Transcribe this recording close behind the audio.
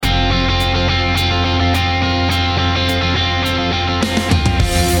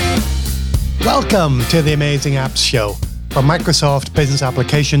Welcome to the Amazing Apps Show for Microsoft business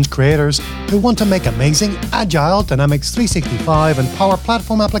applications creators who want to make amazing, agile, Dynamics 365 and Power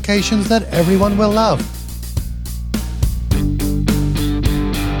Platform applications that everyone will love.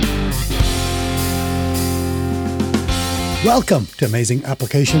 Welcome to Amazing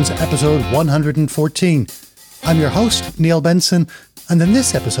Applications, episode 114. I'm your host, Neil Benson, and in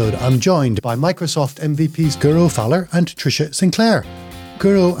this episode I'm joined by Microsoft MVPs Guro Fowler and Tricia Sinclair.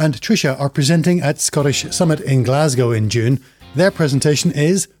 Guro and Tricia are presenting at Scottish Summit in Glasgow in June. Their presentation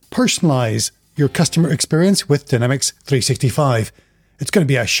is Personalise, your customer experience with Dynamics 365. It's going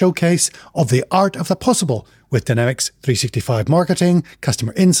to be a showcase of the art of the possible with Dynamics 365 marketing,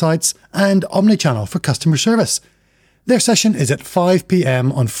 customer insights, and omnichannel for customer service. Their session is at 5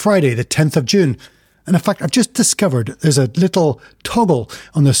 p.m. on Friday, the 10th of June. And in fact, I've just discovered there's a little toggle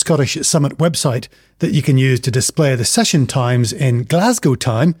on the Scottish Summit website that you can use to display the session times in Glasgow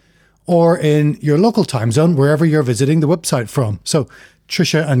time or in your local time zone, wherever you're visiting the website from. So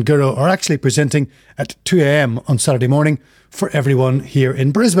Tricia and Guro are actually presenting at 2 a.m. on Saturday morning for everyone here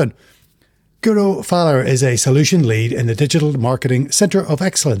in Brisbane. Guro Fowler is a solution lead in the Digital Marketing Centre of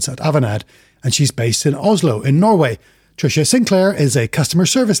Excellence at Avanade, and she's based in Oslo in Norway. Tricia Sinclair is a customer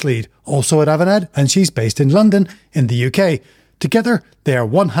service lead, also at Avanade, and she's based in London in the UK. Together, they are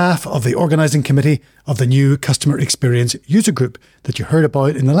one half of the organising committee of the new Customer Experience User Group that you heard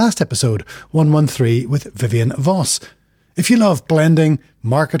about in the last episode, 113, with Vivian Voss. If you love blending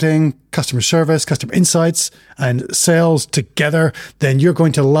marketing, customer service, customer insights, and sales together, then you're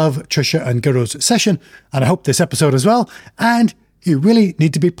going to love Tricia and Guro's session, and I hope this episode as well. And you really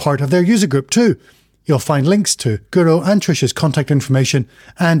need to be part of their user group too. You'll find links to Guro and Tricia's contact information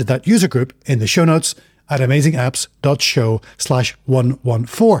and that user group in the show notes at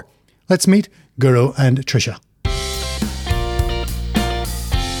amazingapps.show/114. Let's meet Guro and Tricia.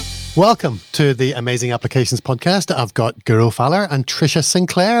 Welcome to the Amazing Applications podcast. I've got Guro Fowler and Tricia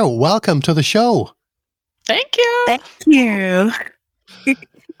Sinclair. Welcome to the show. Thank you. Thank you.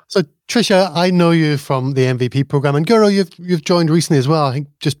 So, Tricia, I know you from the MVP program, and Guro, you've joined recently as well. I think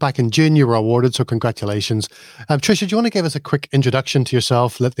just back in June you were awarded, so congratulations. Tricia, do you want to give us a quick introduction to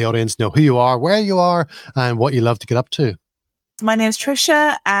yourself? Let the audience know who you are, where you are, and what you love to get up to. My name is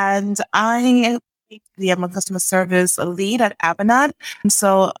Tricia, and I am a customer service lead at Avanade. And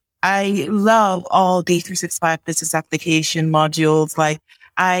so I love all the 365 business application modules.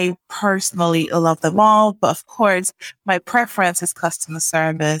 I personally love them all, but of course, my preference is customer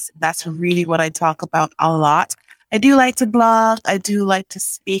service. That's really what I talk about a lot. I do like to blog. I do like to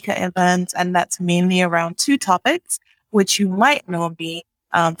speak at events, and that's mainly around two topics, which you might know me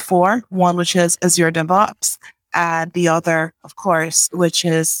for. One, which is Azure DevOps, and the other, of course, which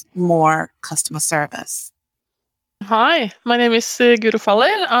is more customer service. Hi, my name is Guro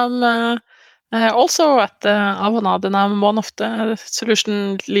Fowler. I'm also at Avanade, and I'm one of the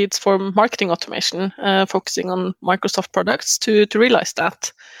solution leads for marketing automation, focusing on Microsoft products to realize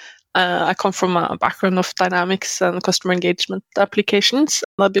that. I come from a background of Dynamics and customer engagement applications.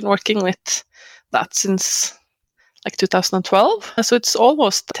 I've been working with that since 2012. So it's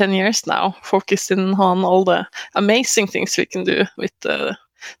almost 10 years now, focusing on all the amazing things we can do with the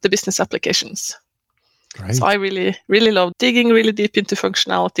business applications. Great. So I really, really love digging really deep into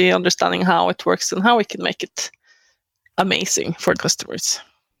functionality, understanding how it works and how we can make it amazing for customers.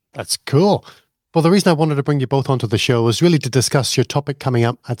 That's cool. Well, the reason I wanted to bring you both onto the show is really to discuss your topic coming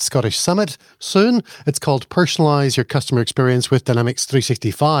up at Scottish Summit soon. It's called Personalise, your customer experience with Dynamics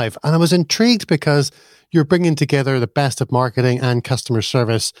 365. And I was intrigued because you're bringing together the best of marketing and customer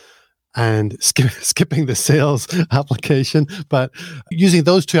service and skipping the sales application, but using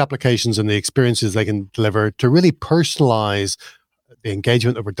those two applications and the experiences they can deliver to really personalize the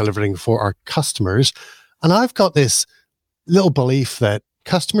engagement that we're delivering for our customers. And I've got this little belief that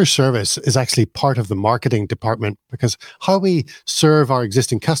customer service is actually part of the marketing department, because how we serve our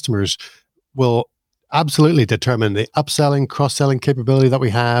existing customers will absolutely determine the upselling, cross-selling capability that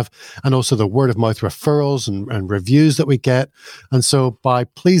we have, and also the word-of-mouth referrals and reviews that we get. And so by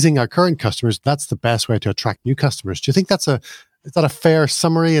pleasing our current customers, that's the best way to attract new customers. Do you think is that a fair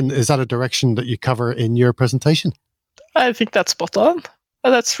summary, and is that a direction that you cover in your presentation? I think that's spot on.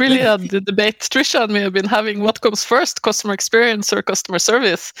 That's really the debate Tricia and me have been having. What comes first, customer experience or customer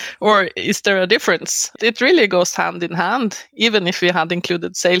service? Or is there a difference? It really goes hand in hand. Even if we had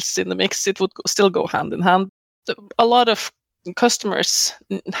included sales in the mix, it would still go hand in hand. A lot of customers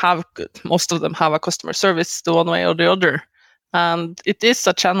most of them have a customer service the one way or the other. And it is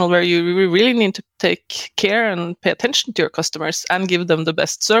a channel where you really need to take care and pay attention to your customers and give them the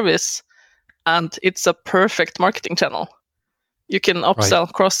best service. And it's a perfect marketing channel. You can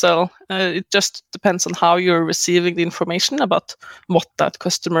upsell, cross-sell. It just depends on how you're receiving the information about what that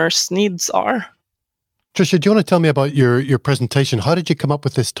customer's needs are. Tricia, do you want to tell me about your presentation? How did you come up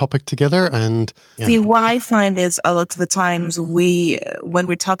with this topic together? And See, what I find is a lot of the times when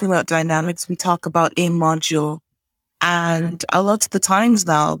we're talking about dynamics, we talk about a module. And a lot of the times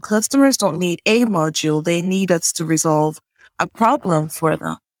now, customers don't need a module. They need us to resolve a problem for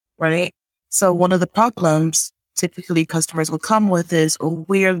them, right? So one of the problems typically customers will come with is, oh,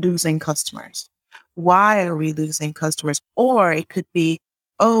 we're losing customers. Why are we losing customers? Or it could be,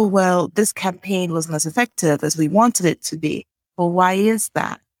 oh, well, this campaign wasn't as effective as we wanted it to be. Well, why is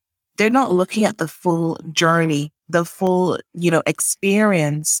that? They're not looking at the full journey, the full,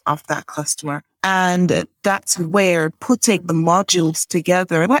 experience of that customer. And that's where putting the modules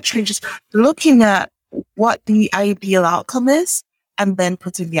together and actually just looking at what the ideal outcome is and then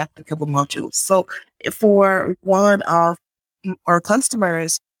putting the applicable modules. So for one of our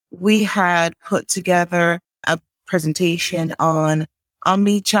customers, we had put together a presentation on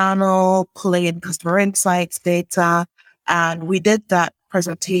omni-channel, pulling in customer insights data. And we did that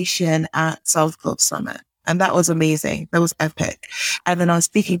presentation at South Globe Summit. And that was amazing. That was epic. And then I was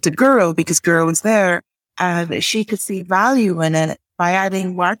speaking to Guro because Guro was there and she could see value in it by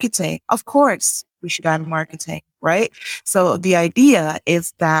adding marketing. Of course, we should add marketing, right? So the idea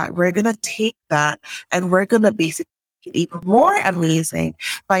is that we're going to take that and we're going to basically make it even more amazing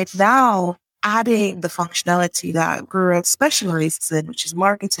by now adding the functionality that Guro specializes in, which is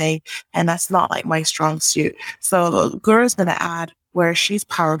marketing. And that's not like my strong suit. So Guro's going to add where she's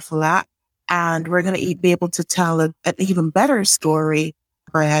powerful at. And we're going to be able to tell an even better story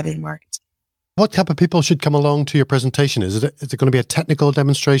by adding marketing. what type of people should come along to your presentation? Is it going to be a technical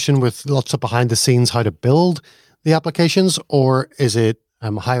demonstration with lots of behind the scenes how to build the applications, or is it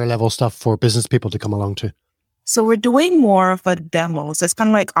higher level stuff for business people to come along to? So we're doing more of a demo. So it's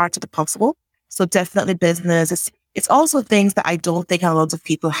kind of like art of the possible. So definitely business. It's also things that I don't think a lot of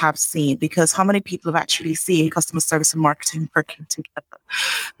people have seen, because how many people have actually seen customer service and marketing working together?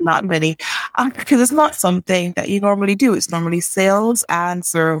 Not many, because it's not something that you normally do. It's normally sales and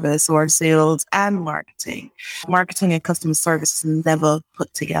service, or sales and marketing. Marketing and customer service is never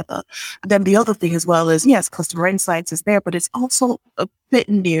put together. And then the other thing as well is, yes, customer insights is there, but it's also a bit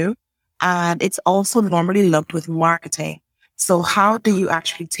new, and it's also normally lumped with marketing. So how do you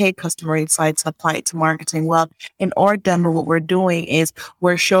actually take customer insights and apply it to marketing? Well, in our demo, what we're doing is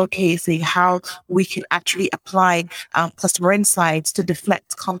we're showcasing how we can actually apply customer insights to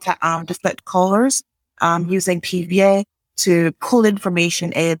deflect callers using PVA to pull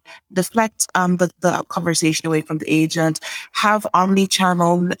information in, deflect the conversation away from the agent, have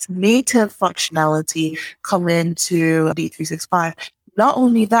omni-channel native functionality come into D365. Not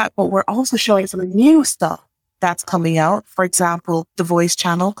only that, but we're also showing some new stuff that's coming out. For example, the voice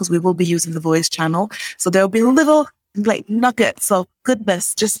channel, because we will be using the voice channel. So there'll be little like nuggets of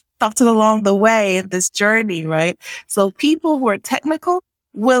goodness just dotted along the way in this journey, right? So people who are technical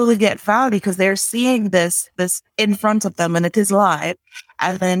will get value because they're seeing this in front of them and it is live.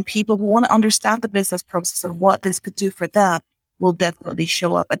 And then people who want to understand the business process and what this could do for them will definitely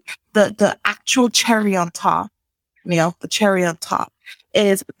show up. And the actual cherry on top, the cherry on top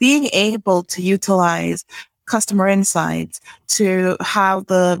is being able to utilize customer insights to have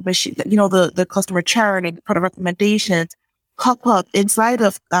the machine, the customer churn and product recommendations pop up inside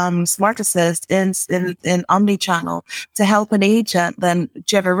of Smart Assist in Omnichannel to help an agent then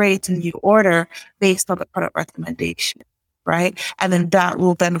generate a new order based on the product recommendation, right? And then that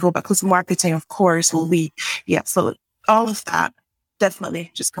will then go back because marketing, of course, will be, so all of that.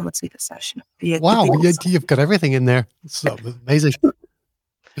 Definitely just come and see the session. Wow, you've got everything in there. It's amazing.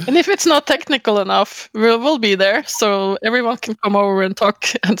 And if it's not technical enough, we'll be there. So everyone can come over and talk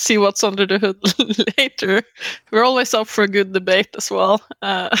and see what's under the hood later. We're always up for a good debate as well.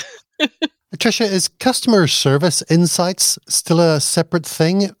 Tricia, is customer service insights still a separate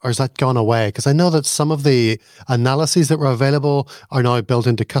thing, or has that gone away? Because I know that some of the analyses that were available are now built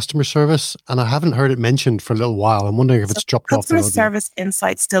into customer service, and I haven't heard it mentioned for a little while. I'm wondering if it's dropped off. Customer service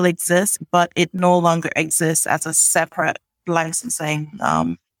insights still exists, but it no longer exists as a separate licensing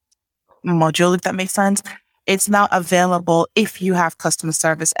module, if that makes sense. It's now available if you have customer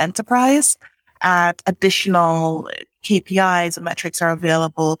service enterprise. Additional KPIs and metrics are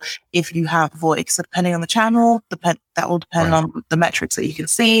available if you have voice. So depending on the channel, that will depend on the metrics that you can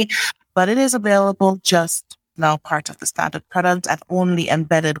see. But it is available, just now part of the standard product and only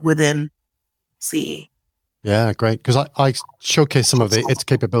embedded within CE. Yeah, great. Because I showcased some of its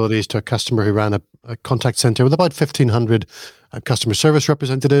capabilities to a customer who ran a contact center with about 1,500 customer service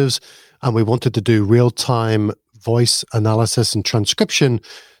representatives, and we wanted to do real-time voice analysis and transcription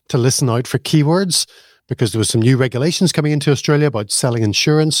to listen out for keywords, because there was some new regulations coming into Australia about selling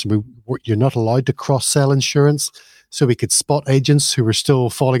insurance. You're not allowed to cross-sell insurance. So we could spot agents who were still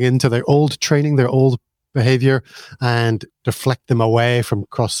falling into their old training, their old behavior, and deflect them away from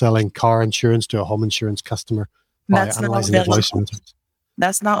cross-selling car insurance to a home insurance customer by analyzing the voice.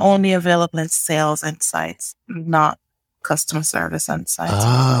 That's not only available in sales insights, not customer service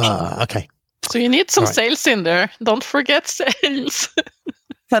insights. Okay. So you need some sales in there. Don't forget sales.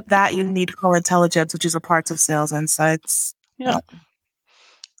 For that, you need core intelligence, which is a part of sales insights. Yeah.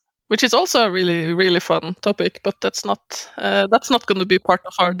 Which is also a really, really fun topic, but that's not going to be part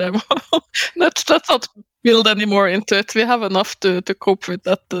of our demo. let's not build any more into it. We have enough to cope with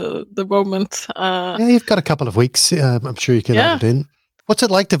at the moment. You've got a couple of weeks. I'm sure you can add it in. What's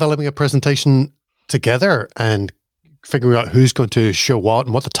it like developing a presentation together and figuring out who's going to show what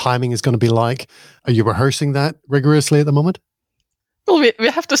and what the timing is going to be like? Are you rehearsing that rigorously at the moment? Well, we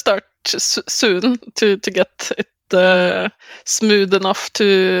have to start soon to get it smooth enough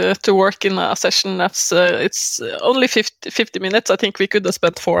to work in a session that's it's only 50 minutes. I think we could have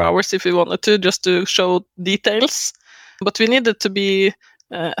spent 4 hours if we wanted to, just to show details, but we needed to be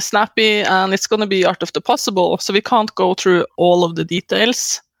snappy, and it's going to be art of the possible, so we can't go through all of the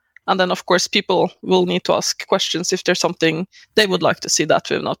details. And then of course people will need to ask questions if there's something they would like to see that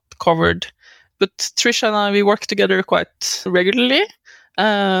we've not covered. But Tricia and I, we work together quite regularly.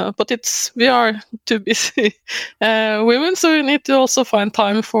 But we are two busy women, so we need to also find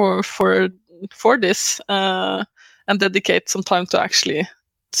time for this and dedicate some time to actually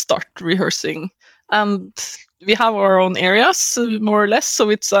start rehearsing. And we have our own areas, more or less, so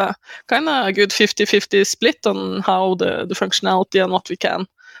it's a kind of a good 50-50 split on how the functionality and what we can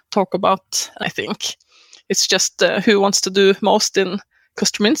talk about. I think it's just who wants to do most in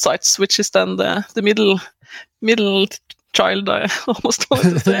customer insights, which is then the middle child, I almost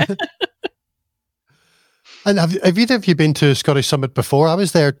wanted to say. And have either of you been to Scottish Summit before? I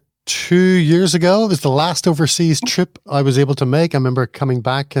was there 2 years ago. It was the last overseas trip I was able to make. I remember coming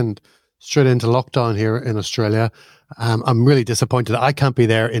back and straight into lockdown here in Australia. I'm really disappointed I can't be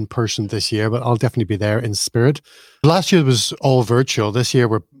there in person this year, but I'll definitely be there in spirit. Last year was all virtual. This year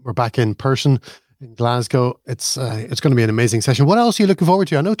we're back in person in Glasgow. It's going to be an amazing session. What else are you looking forward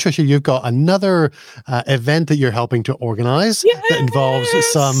to? I know, Tricia, you've got another event that you're helping to organise that involves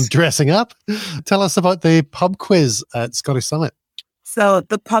some dressing up. Tell us about the pub quiz at Scottish Summit. So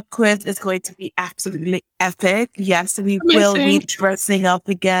the pub quiz is going to be absolutely epic. Yes, we will be dressing up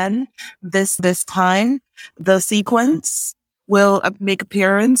again this time. The sequence will make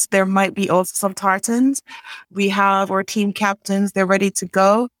appearance. There might be also some tartans. We have our team captains. They're ready to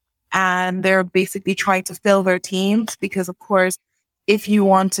go. And they're basically trying to fill their teams because, of course, if you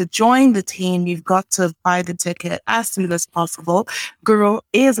want to join the team, you've got to buy the ticket as soon as possible. Guro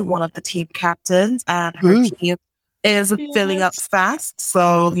is one of the team captains, and her team is filling up fast.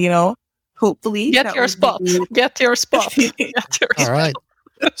 So, hopefully... Get your spot. All right.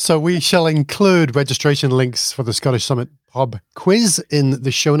 So we shall include registration links for the Scottish Summit pub quiz in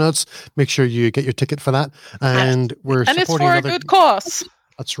the show notes. Make sure you get your ticket for that. And it's for a good cause.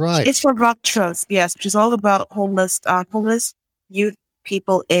 That's right. It's for Rock Trust, yes, which is all about homeless youth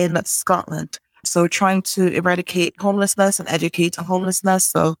people in Scotland. So trying to eradicate homelessness and educate on homelessness.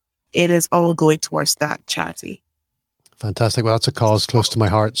 So it is all going towards that charity. Fantastic. Well, that's a cause close to my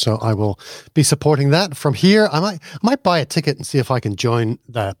heart, so I will be supporting that from here. I might buy a ticket and see if I can join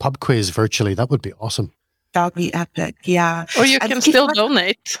the pub quiz virtually. That would be awesome. That would be epic, yeah. Or you can still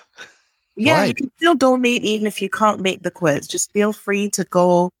donate. Yeah, right. You can still donate even if you can't make the quiz. Just feel free to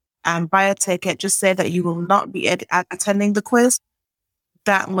go and buy a ticket. Just say that you will not be attending the quiz.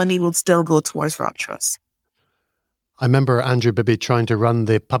 That money will still go towards Rock Trust. I remember Andrew Bibby trying to run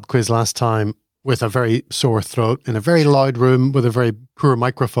the pub quiz last time with a very sore throat in a very loud room with a very poor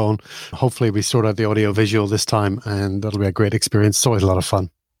microphone. Hopefully we sort out the audio visual this time, and that'll be a great experience. It's always a lot of fun.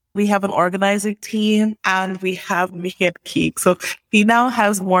 We have an organizing team and we have me and Keek. So he now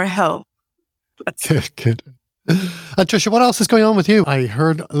has more help. Good. And Tricia, what else is going on with you? I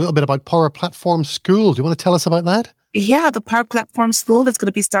heard a little bit about Power Platform School. Do you want to tell us about that? Yeah, the Power Platform School is going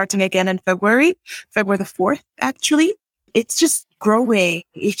to be starting again in February the 4th, actually. It's just growing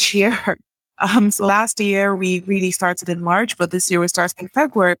each year. So last year we really started in March, but this year we're starting in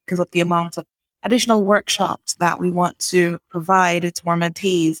February because of the amount of additional workshops that we want to provide to our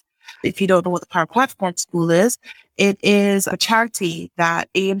mentees. If you don't know what the Power Platform School is, it is a charity that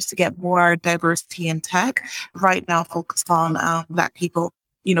aims to get more diversity in tech, right now focused on Black people,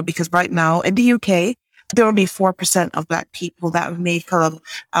 because right now in the UK, there will be 4% of Black people that make up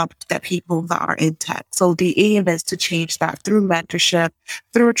that people that are in tech. So the aim is to change that through mentorship,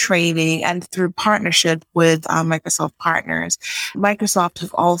 through training, and through partnership with Microsoft partners. Microsoft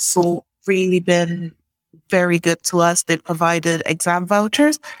have also really been very good to us. They provided exam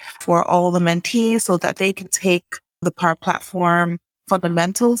vouchers for all the mentees so that they can take the Power Platform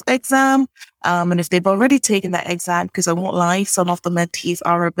fundamentals exam. And if they've already taken that exam, because I won't lie, some of the mentees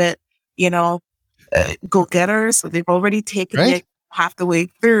are a bit, go-getters. So they've already taken it half the way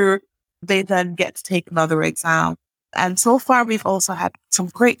through. They then get to take another exam. And so far, we've also had some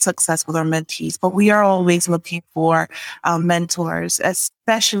great success with our mentees, but we are always looking for mentors,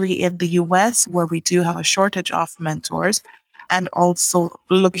 especially in the US, where we do have a shortage of mentors, and also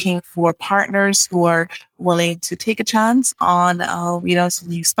looking for partners who are willing to take a chance on, some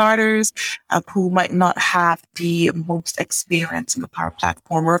new starters who might not have the most experience in the Power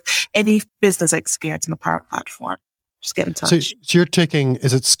Platform or any business experience in the Power Platform. Just get in touch. So you're taking,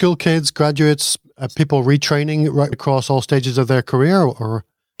 is it school kids, graduates, people retraining right across all stages of their career, or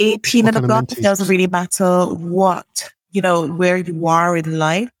 18 and above? It doesn't really matter what, where you are in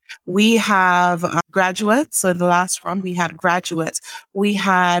life. We have graduates. So in the last run, we had graduates. We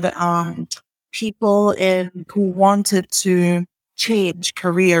had people who wanted to change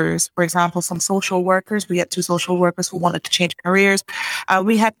careers. For example, some social workers. We had 2 social workers who wanted to change careers.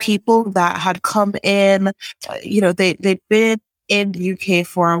 We had people that had come in, they'd been in the UK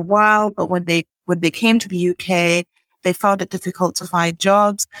for a while, but when they came to the UK, they found it difficult to find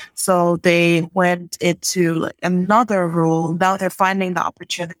jobs. So they went into another role. Now they're finding the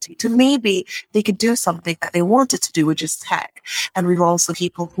opportunity to maybe they could do something that they wanted to do, which is tech. And we've also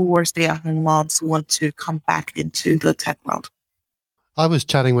people who are stay-at-home moms who want to come back into the tech world. I was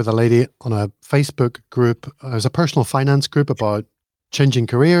chatting with a lady on a Facebook group. It was a personal finance group about changing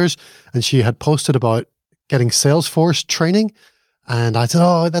careers, and she had posted about getting Salesforce training. And I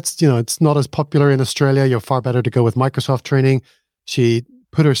said, that's, it's not as popular in Australia. You're far better to go with Microsoft training. She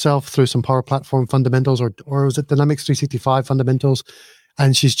put herself through some Power Platform fundamentals, or was it Dynamics 365 fundamentals?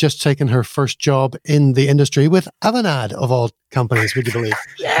 And she's just taken her first job in the industry with Avanade, of all companies, would you believe?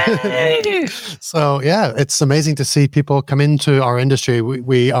 Yay! So, yeah, it's amazing to see people come into our industry.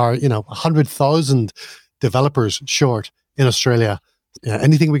 We are, 100,000 developers short in Australia.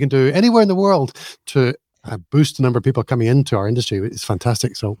 Anything we can do anywhere in the world to boost the number of people coming into our industry is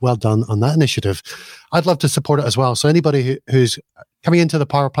fantastic. So well done on that initiative. I'd love to support it as well. So anybody who's coming into the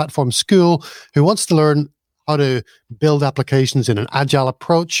Power Platform school who wants to learn how to build applications in an agile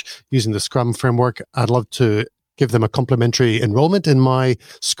approach using the Scrum framework, I'd love to give them a complimentary enrollment in my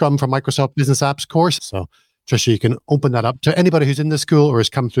Scrum for Microsoft Business Apps course. So Tricia, you can open that up to anybody who's in the school or has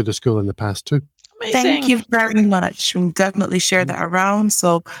come through the school in the past too. Amazing. Thank you very much. We'll definitely share that around.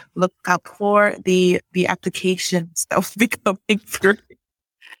 So look out for the applications that will be coming through.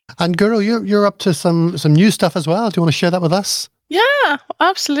 And Guro, you're up to some new stuff as well. Do you want to share that with us? Yeah,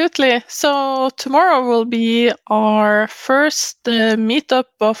 absolutely. So tomorrow will be our first meetup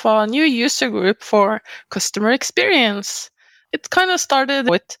of a new user group for customer experience. It kind of started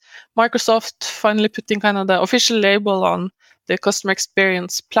with Microsoft finally putting kind of the official label on the customer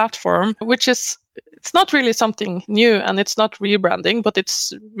experience platform, which is, it's not really something new and it's not rebranding, but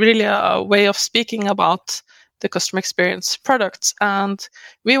it's really a way of speaking about the customer experience products. And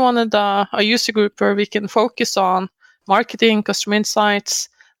we wanted a user group where we can focus on marketing, customer insights,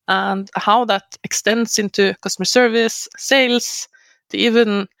 and how that extends into customer service, sales, to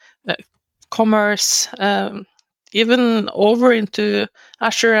even commerce, even over into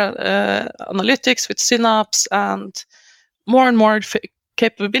Azure Analytics with Synapse, and more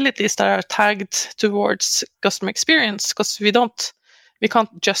capabilities that are tagged towards customer experience, because we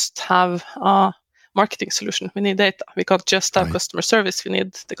can't just have a marketing solution. We need data. We can't just have customer service. We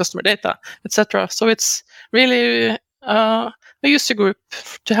need the customer data, etc. So it's really a user group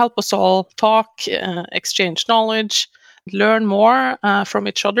to help us all talk, exchange knowledge, learn more from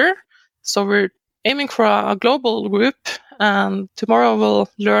each other. So we're aiming for a global group, and tomorrow we'll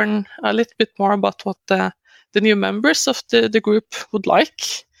learn a little bit more about what the new members of the group would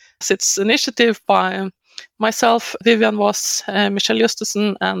like. So it's an initiative by myself, Vivian Voss, Michelle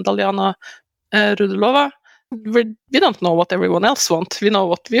Justesen, and Daliana Rudolova. We don't know what everyone else wants. We know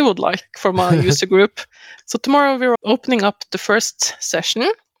what we would like from our user group. So tomorrow we're opening up the first session,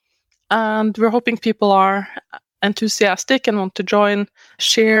 and we're hoping people are enthusiastic and want to join,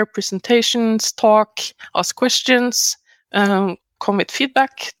 share presentations, talk, ask questions, come with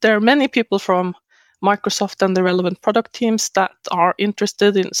feedback. There are many people from Microsoft and the relevant product teams that are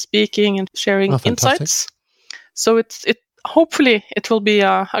interested in speaking and sharing insights. So it hopefully it will be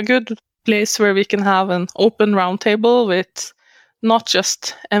a good place where we can have an open roundtable with not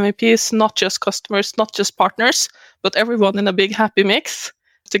just MVPs, not just customers, not just partners, but everyone in a big happy mix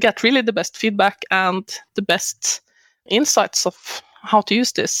to get really the best feedback and the best insights of how to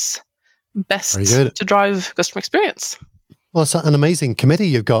use this best to drive customer experience. Well, it's an amazing committee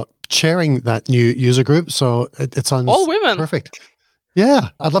you've got chairing that new user group. So it sounds all women. Perfect. Yeah,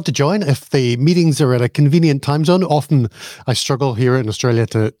 I'd love to join if the meetings are at a convenient time zone. Often I struggle here in Australia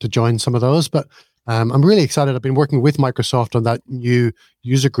to join some of those, but I'm really excited. I've been working with Microsoft on that new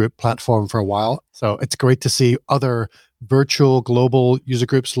user group platform for a while. So it's great to see other virtual global user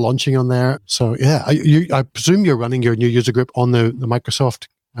groups launching on there. So yeah, I presume you're running your new user group on the Microsoft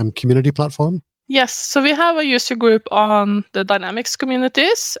community platform? Yes, so we have a user group on the Dynamics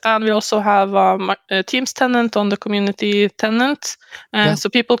communities, and we also have a Teams tenant on the community tenant. So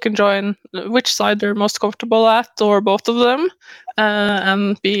people can join which side they're most comfortable at, or both of them,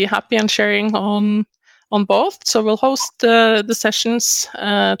 and be happy and sharing on both. So we'll host the sessions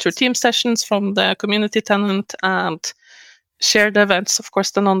through Teams sessions from the community tenant and share the events, of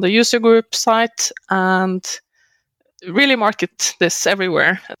course, then on the user group site, and really market this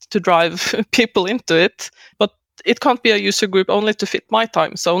everywhere to drive people into it. But it can't be a user group only to fit my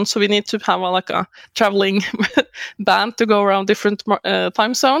time zone. So we need to have a traveling band to go around different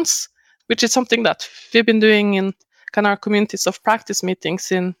time zones, which is something that we've been doing in kind of our communities of practice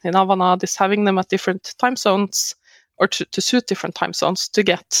meetings in Avanade, is having them at different time zones or to suit different time zones to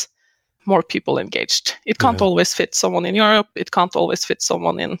get more people engaged. It can't always fit someone in Europe. It can't always fit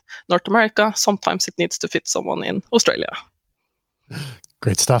someone in North America. Sometimes it needs to fit someone in Australia.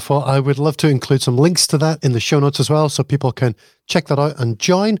 Great stuff. Well, I would love to include some links to that in the show notes as well, so people can check that out and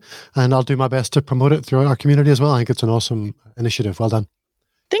join. And I'll do my best to promote it throughout our community as well. I think it's an awesome initiative. Well done.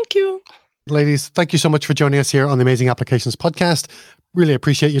 Thank you. Ladies, thank you so much for joining us here on the Amazing Applications podcast. Really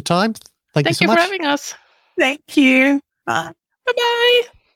appreciate your time. Thank you so much. Thank you for having us. Thank you. Bye. Bye-bye.